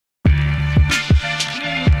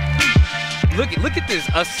Look at this,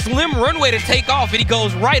 a slim runway to take off, and he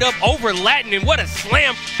goes right up over Latin, and what a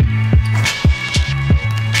slam.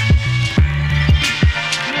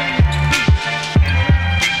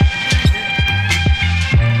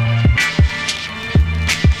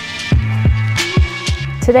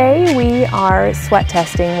 Today we are sweat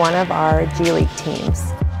testing one of our G League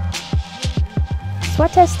teams.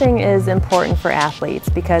 Sweat testing is important for athletes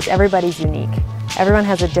because everybody's unique. Everyone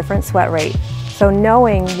has a different sweat rate. So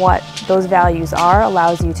knowing what those values are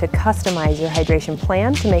allows you to customize your hydration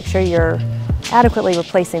plan to make sure you're adequately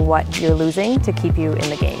replacing what you're losing to keep you in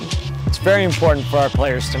the game. It's very important for our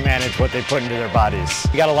players to manage what they put into their bodies.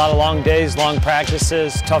 You got a lot of long days, long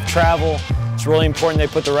practices, tough travel. It's really important they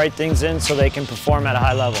put the right things in so they can perform at a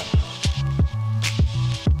high level.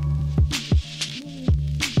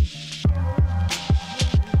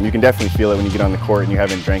 You can definitely feel it when you get on the court and you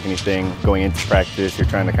haven't drank anything going into practice. You're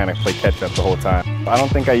trying to kind of play catch up the whole time. I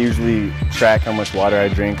don't think I usually track how much water I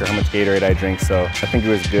drink or how much Gatorade I drink, so I think it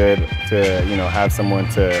was good to have someone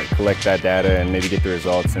to collect that data and maybe get the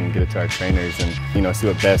results and get it to our trainers and see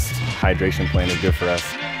what best hydration plan is good for us.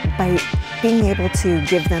 By being able to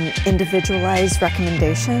give them individualized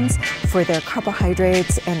recommendations for their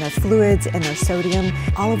carbohydrates and their fluids and their sodium,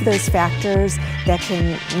 all of those factors that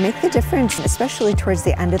can make the difference, especially towards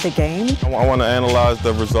the end of the game. I want to analyze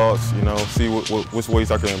the results, see which ways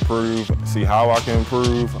I can improve, see how I can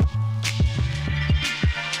improve.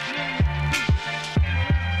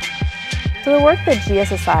 So the work that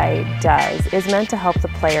GSSI does is meant to help the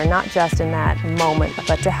player not just in that moment,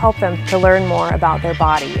 but to help them to learn more about their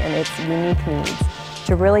body and its unique needs,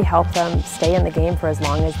 to really help them stay in the game for as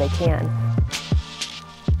long as they can.